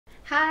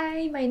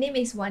Hi, my name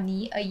is Wan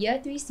Ni, a Year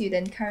 3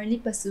 student currently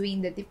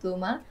pursuing the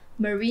Diploma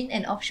Marine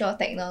and Offshore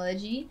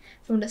Technology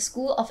from the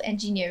School of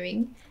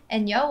Engineering,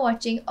 and you're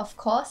watching, of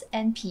course,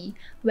 NP,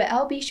 where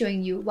I'll be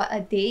showing you what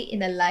a day in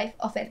the life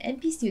of an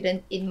NP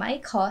student in my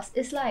course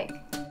is like.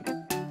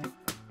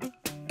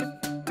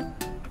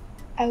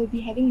 I will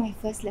be having my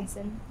first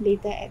lesson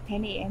later at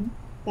 10 a.m,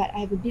 but I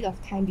have a bit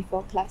of time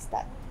before class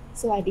start,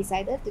 so I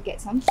decided to get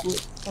some food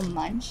from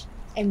lunch,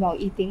 and while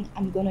eating,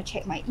 I'm gonna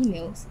check my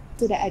emails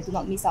so that I do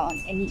not miss out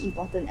on any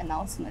important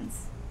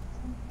announcements.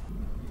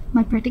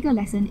 My practical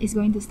lesson is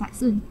going to start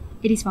soon.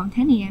 It is from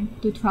 10 a.m.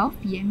 to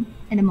 12 p.m,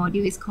 and the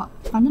module is called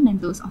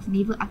Fundamentals of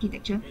Naval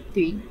Architecture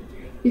 3.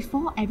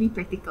 Before every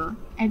practical,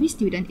 every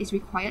student is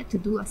required to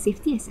do a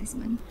safety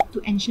assessment to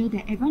ensure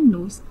that everyone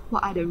knows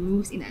what are the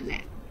rules in a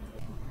lab.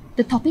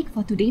 The topic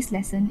for today's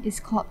lesson is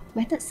called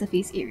Wetted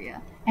Surface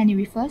Area, and it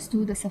refers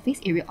to the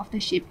surface area of the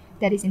ship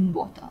that is in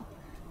water.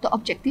 The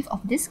objective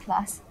of this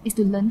class is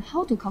to learn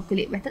how to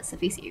calculate wetted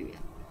surface area.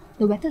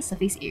 The wetted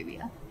surface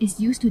area is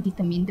used to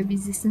determine the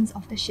resistance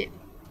of the ship.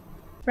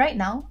 Right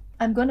now,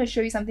 I'm going to show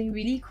you something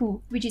really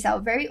cool, which is our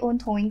very own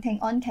towing tank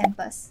on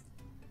campus.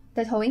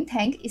 The towing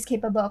tank is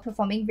capable of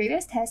performing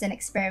various tests and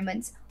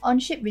experiments on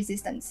ship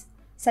resistance,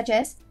 such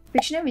as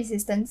frictional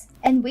resistance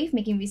and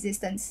wave-making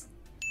resistance.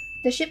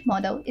 The ship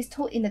model is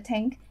towed in the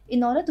tank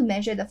in order to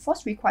measure the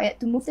force required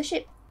to move the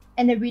ship,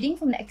 and the reading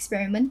from the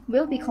experiment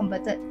will be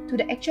converted to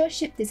the actual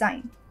ship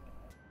design.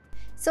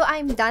 So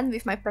I'm done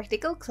with my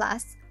practical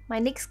class. My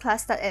next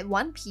class starts at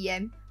 1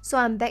 p.m, so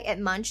I'm back at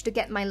Munch to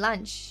get my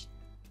lunch.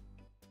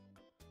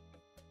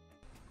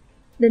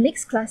 The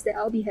next class that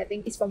I'll be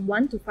having is from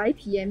 1 to 5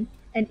 p.m,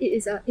 and it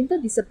is an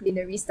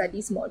interdisciplinary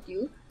studies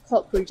module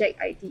called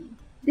ProjectID.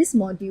 This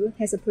module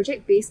has a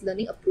project-based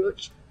learning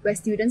approach where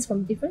students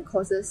from different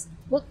courses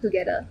work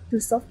together to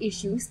solve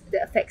issues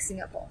that affect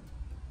Singapore.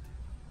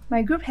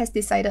 My group has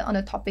decided on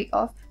the topic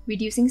of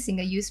reducing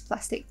single-use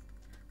plastic.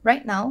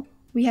 Right now,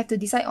 we have to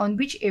decide on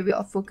which area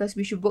of focus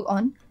we should work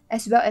on,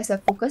 as well as a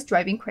focus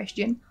driving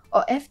question,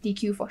 or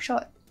FDQ for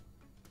short.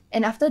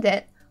 And after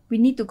that, we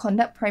need to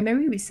conduct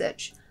primary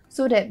research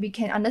so that we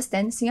can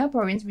understand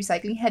Singaporeans'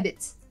 recycling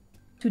habits.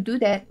 To do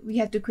that, we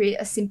have to create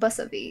a simple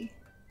survey.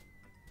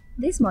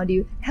 This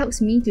module helps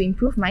me to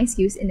improve my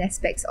skills in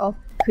aspects of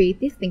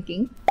creative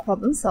thinking,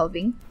 problem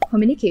solving,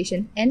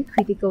 communication, and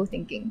critical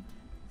thinking.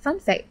 Fun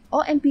fact,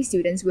 all NP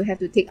students will have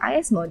to take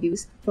IS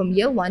modules from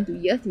Year 1 to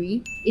Year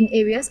 3 in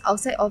areas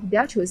outside of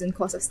their chosen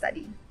course of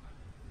study.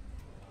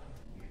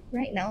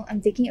 Right now,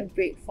 I'm taking a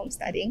break from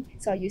studying,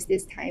 so I'll use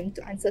this time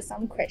to answer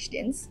some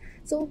questions.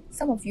 So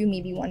some of you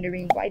may be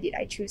wondering why did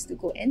I choose to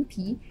go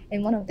NP,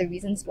 and one of the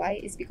reasons why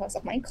is because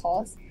of my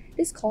course.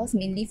 This course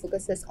mainly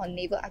focuses on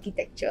naval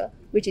architecture,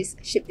 which is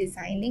ship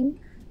designing.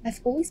 I've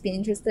always been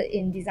interested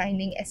in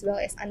designing as well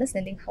as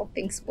understanding how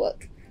things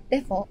work.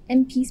 Therefore,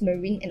 NP's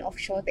Marine and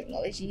Offshore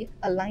Technology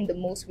aligned the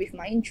most with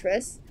my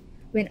interests.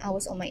 When I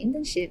was on my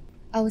internship,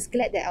 I was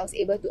glad that I was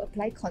able to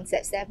apply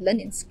concepts that I've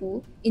learned in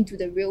school into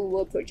the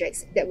real-world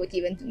projects that were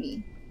given to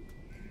me.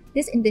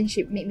 This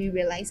internship made me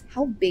realize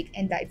how big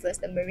and diverse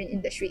the marine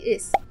industry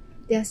is.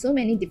 There are so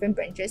many different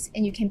branches,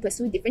 and you can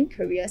pursue different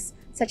careers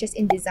such as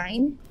in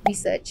design,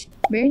 research,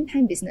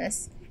 maritime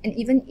business, and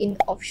even in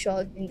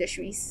offshore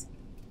industries.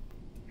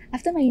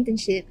 After my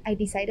internship, I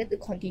decided to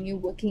continue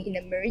working in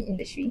the marine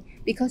industry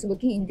because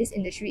working in this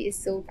industry is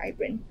so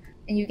vibrant,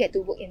 and you get to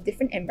work in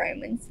different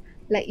environments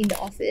like in the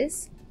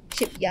office,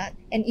 shipyard,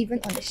 and even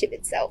on the ship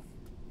itself.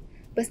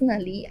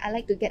 Personally, I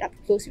like to get up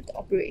close with the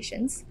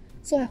operations,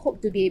 so I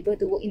hope to be able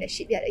to work in a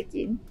shipyard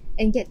again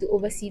and get to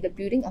oversee the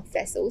building of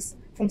vessels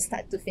from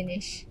start to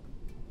finish.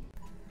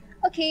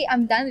 Okay,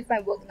 I'm done with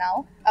my work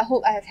now. I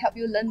hope I have helped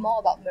you learn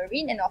more about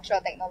Marine and Offshore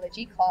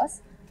Technology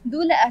course.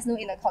 Do let us know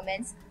in the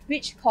comments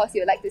which course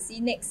you'd like to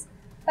see next.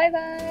 Bye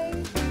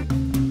bye!